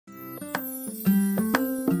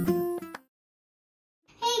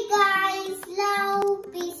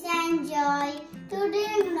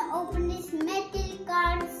open this metal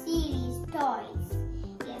card series toys.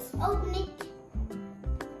 Yes, open it.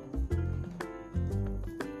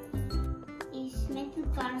 This metal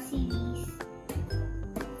card series.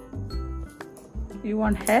 You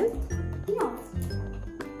want help? No.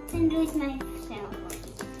 Can do it myself.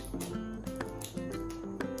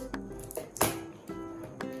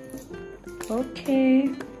 Okay.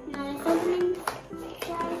 Now let's open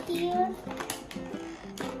it here.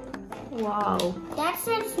 Wow.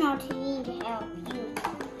 That's not need help.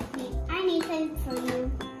 I need help from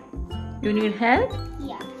you. You need help?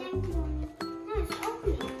 Yeah. Thank you. Now let's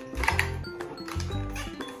open it.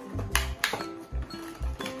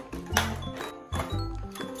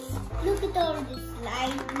 Look at all this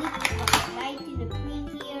light. Look at light in the queen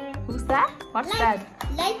here. Who's that? What's that?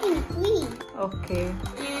 Light in the queen. Okay.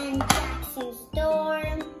 And Jackson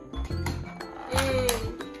Storm. And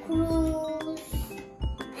Cruz.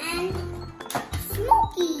 And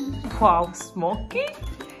Smokey. Wow, Smokey?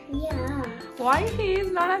 Yeah. Why he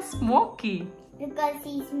is not a Smokey? Because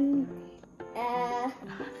he's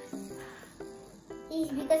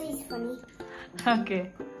funny. Okay.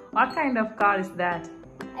 What kind of car is that?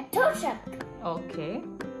 A tow truck. Okay.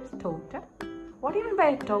 Tow truck. What do you mean by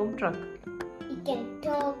a tow truck? It can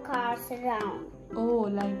tow cars around. Oh,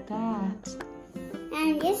 like that.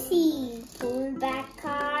 And you see, pull back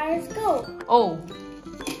cars go. Oh.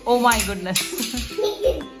 Oh my goodness.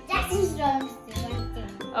 Jackson's wrong. The one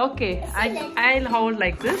thing. Okay. I'll hold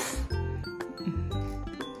like this.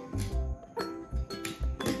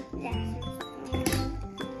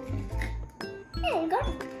 Yeah, I got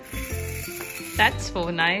it. That's so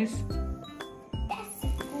nice.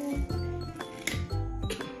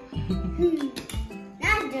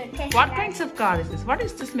 Now do test What drive. kinds of car is this? What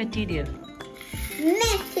is this material?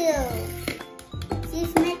 Metal. This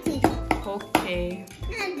is metal. Okay.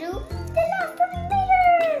 Now do the last one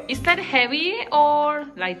later. Is that heavy or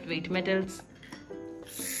lightweight metals?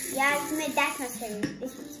 Yeah, that's not heavy.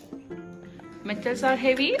 This is heavy. Metals are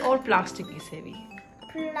heavy or plastic is heavy?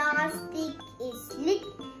 Plastic is lit.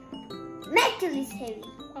 Metal is heavy.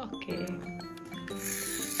 Okay.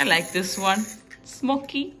 I like this one.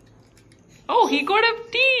 Smoky. Oh, he got a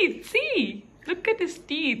teeth. See? Look at his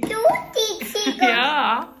teeth. Two teeth. He got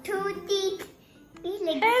Yeah. two teeth. He's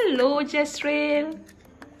like Hello, Jezrael.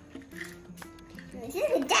 this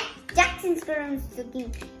is Jackson's current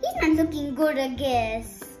looking. He's not looking good, I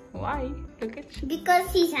guess. Why? Look at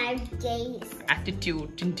Because he's out gay.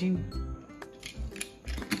 attitude. Ding, ding.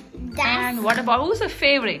 That's And what about who's a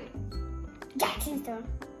favorite? Jackson's turn.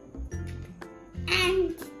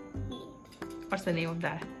 And What's the name of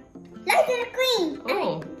that? Light of the Queen.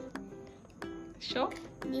 Oh. Sure.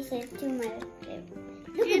 These are two my favorite.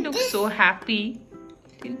 He at looks this. so happy.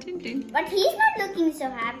 Tin, tin, tin. But he's not looking so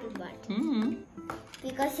happy, but Hmm.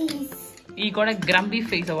 because He got a grumpy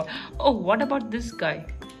face over. Oh, what about this guy?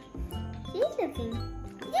 he's looking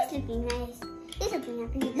nice. He's looking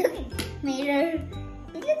happy. Look at mirror.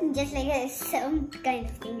 He's looking just like some kind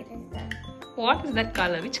of thing like that. What is that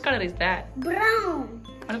color? Which color is that? Brown,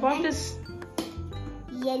 What about this?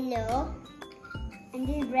 yellow, and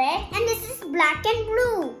this red, and this is black and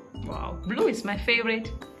blue. Wow, blue is my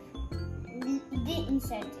favorite. The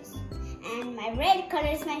insert this. And my red color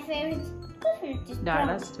is my favorite. Just brown.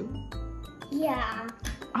 Dada's too. Yeah.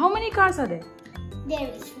 How many cars are there? There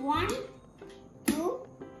is 1, 2,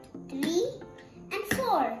 3, and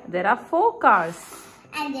 4. There are 4 cars.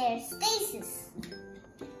 And there's spaces.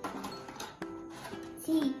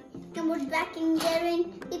 See, you can put back in there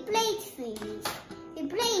when the plate's finished. The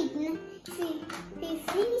plate, see, if we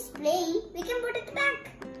finish playing, we can put it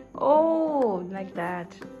back. Oh, like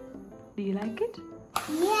that. Do you like it?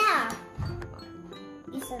 Yeah.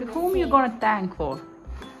 To whom you gonna thank for?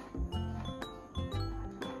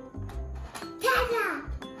 Dada!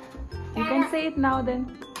 You can say it now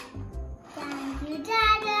then. Thank you,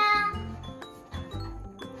 Dada.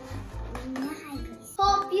 Nice.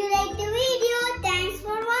 Hope you liked the video. Thanks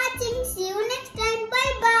for watching. See you next time.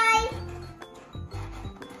 Bye bye.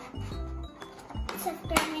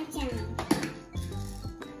 Subscribe my channel.